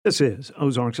This is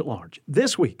Ozarks at Large.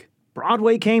 This week,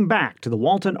 Broadway came back to the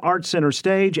Walton Arts Center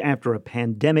stage after a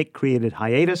pandemic-created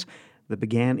hiatus that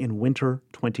began in winter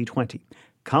 2020.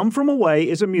 Come From Away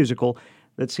is a musical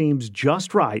that seems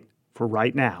just right for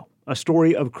right now, a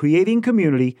story of creating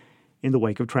community in the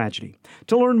wake of tragedy.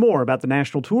 To learn more about the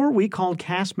national tour, we called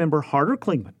cast member Harter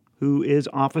Clingman, who is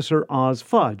Officer Oz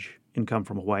Fudge in Come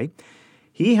From Away.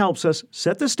 He helps us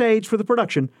set the stage for the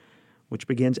production, which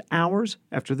begins hours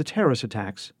after the terrorist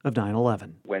attacks of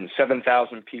 9/11. When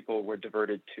 7,000 people were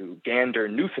diverted to Gander,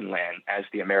 Newfoundland, as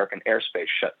the American airspace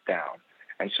shut down.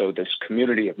 And so this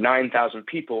community of 9,000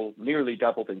 people nearly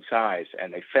doubled in size,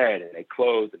 and they fed and they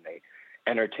clothed and they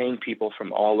entertained people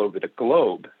from all over the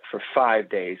globe for 5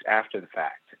 days after the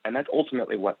fact. And that's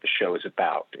ultimately what the show is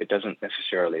about. It doesn't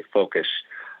necessarily focus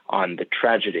on the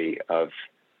tragedy of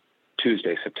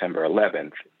Tuesday, September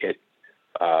 11th. It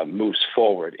moves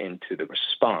forward into the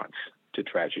response to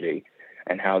tragedy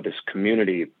and how this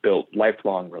community built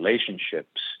lifelong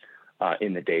relationships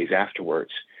in the days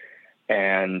afterwards.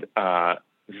 And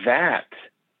that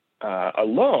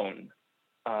alone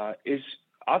is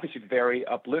obviously very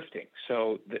uplifting.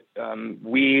 So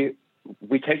we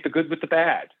take the good with the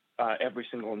bad every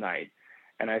single night.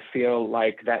 And I feel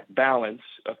like that balance,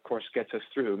 of course, gets us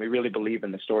through. We really believe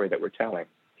in the story that we're telling.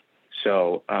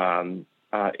 So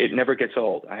it never gets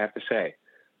old, I have to say.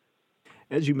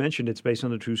 As you mentioned, it's based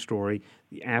on a true story,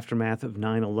 the aftermath of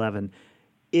 9/11.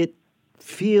 It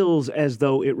feels as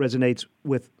though it resonates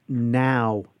with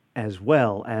now as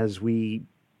well as we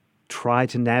try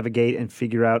to navigate and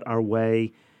figure out our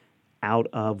way out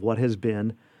of what has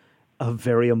been a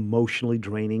very emotionally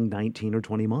draining 19 or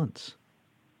 20 months.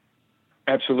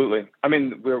 Absolutely. I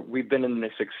mean, we've been in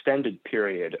this extended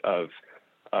period of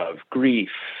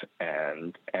grief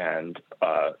and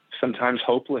sometimes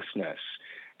hopelessness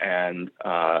and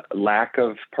lack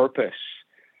of purpose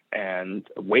and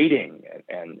waiting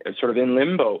and sort of in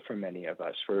limbo for many of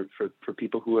us, for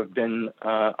people who have been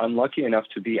unlucky enough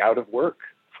to be out of work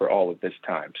for all of this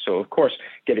time. So, of course,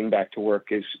 getting back to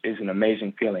work is an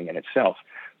amazing feeling in itself.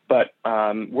 But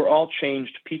we're all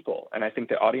changed people, and I think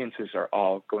the audiences are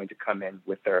all going to come in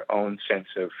with their own sense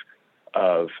of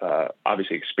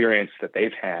obviously experience that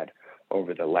they've had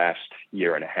over the last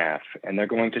year and a half. And they're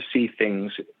going to see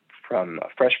things from a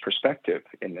fresh perspective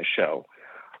in the show,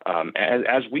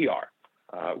 as we are.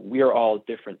 We are all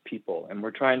different people, and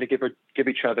we're trying to give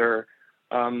each other,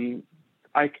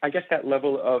 I guess, that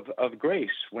level of grace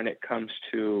when it comes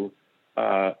to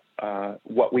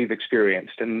what we've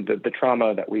experienced and the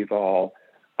trauma that we've all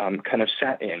kind of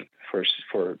sat in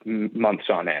for months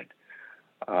on end.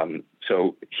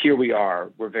 So here we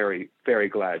are. We're very, very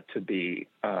glad to be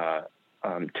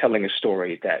telling a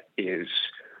story that is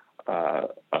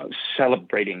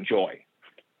celebrating joy.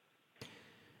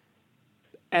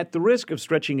 At the risk of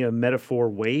stretching a metaphor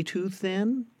way too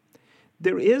thin,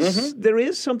 there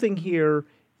is something here.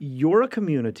 You're a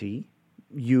community,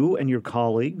 you and your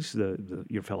colleagues,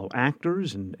 your fellow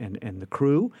actors and the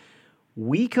crew.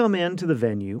 We come into the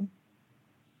venue,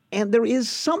 and there is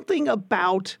something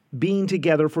about being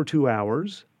together for 2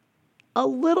 hours, a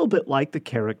little bit like the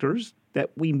characters that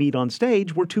we meet on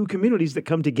stage. We're two communities that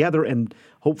come together and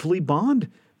hopefully bond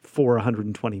for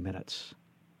 120 minutes.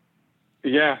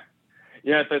 Yeah,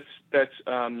 that's.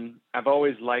 I've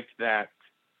always liked that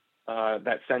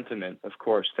sentiment. Of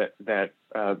course, that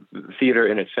theater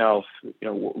in itself.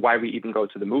 Why we even go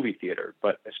to the movie theater,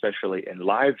 but especially in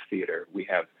live theater, we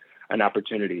have an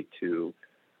opportunity to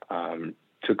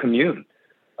commune,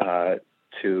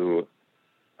 to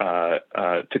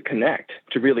connect,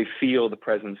 to really feel the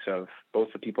presence of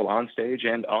both the people on stage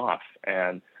and off.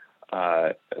 And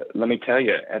let me tell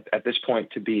you, at this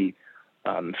point, to be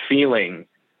feeling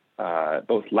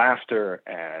both laughter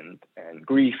and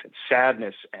grief and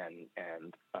sadness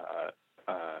and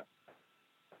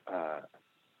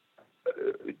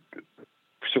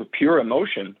sort of pure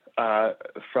emotion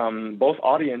from both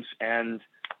audience and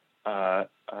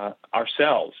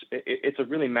ourselves. It's a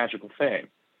really magical thing.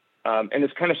 And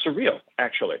it's kind of surreal,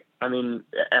 actually. I mean,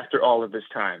 after all of this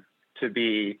time, to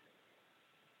be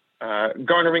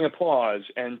garnering applause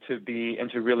and to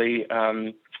really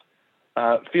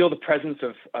feel the presence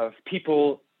of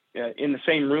people in the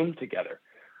same room together.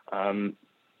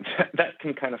 That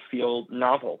can kind of feel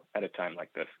novel at a time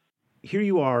like this. Here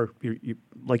you are, you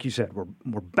like you said, we're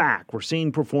back. We're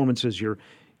seeing performances. You're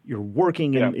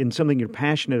working in something you're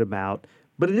passionate about.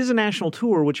 But it is a national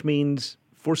tour, which means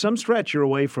for some stretch you're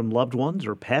away from loved ones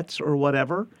or pets or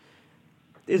whatever.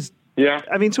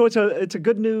 I mean, so it's a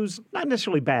good news, not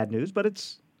necessarily bad news, but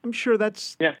I'm sure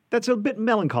that's a bit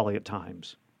melancholy at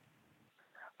times.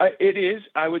 It is.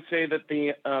 I would say that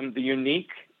the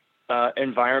unique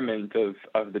environment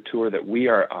of the tour that we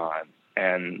are on,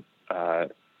 and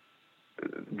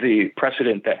the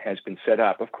precedent that has been set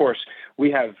up. Of course,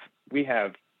 we have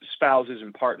spouses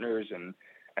and partners and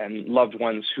loved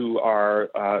ones who are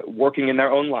working in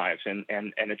their own lives and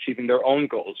achieving their own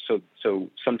goals. So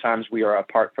sometimes we are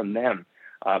apart from them.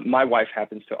 My wife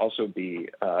happens to also be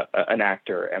an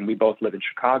actor, and we both live in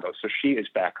Chicago. So she is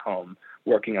back home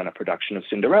working on a production of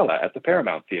Cinderella at the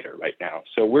Paramount Theater right now.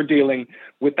 So we're dealing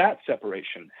with that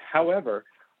separation. However,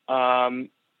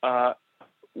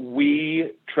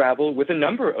 we travel with a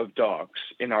number of dogs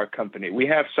in our company. We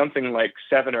have something like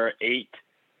 7 or 8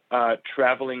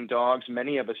 traveling dogs.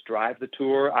 Many of us drive the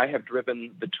tour. I have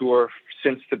driven the tour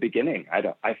since the beginning.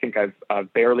 I think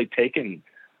I've barely taken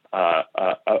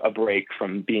a break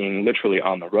from being literally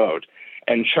on the road.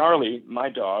 And Charlie, my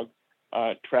dog,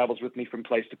 travels with me from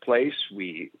place to place.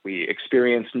 We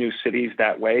experience new cities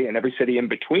that way, and every city in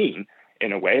between,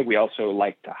 in a way. We also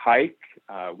like to hike.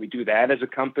 We do that as a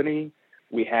company.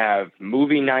 We have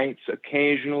movie nights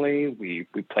occasionally. We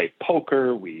play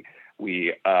poker. We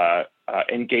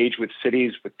engage with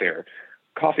cities with their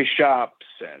coffee shops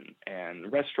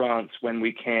and restaurants when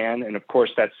we can. And of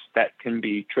course, that can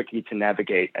be tricky to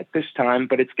navigate at this time,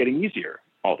 but it's getting easier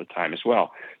all the time as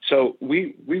well. So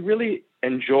we really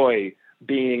enjoy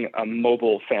being a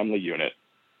mobile family unit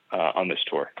on this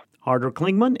tour. Harter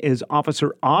Clingman is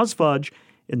Officer Oz Fudge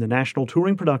in the national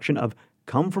touring production of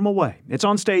Come From Away. It's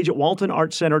on stage at Walton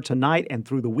Arts Center tonight and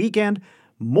through the weekend.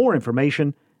 More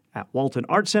information at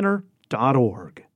waltonartscenter.org.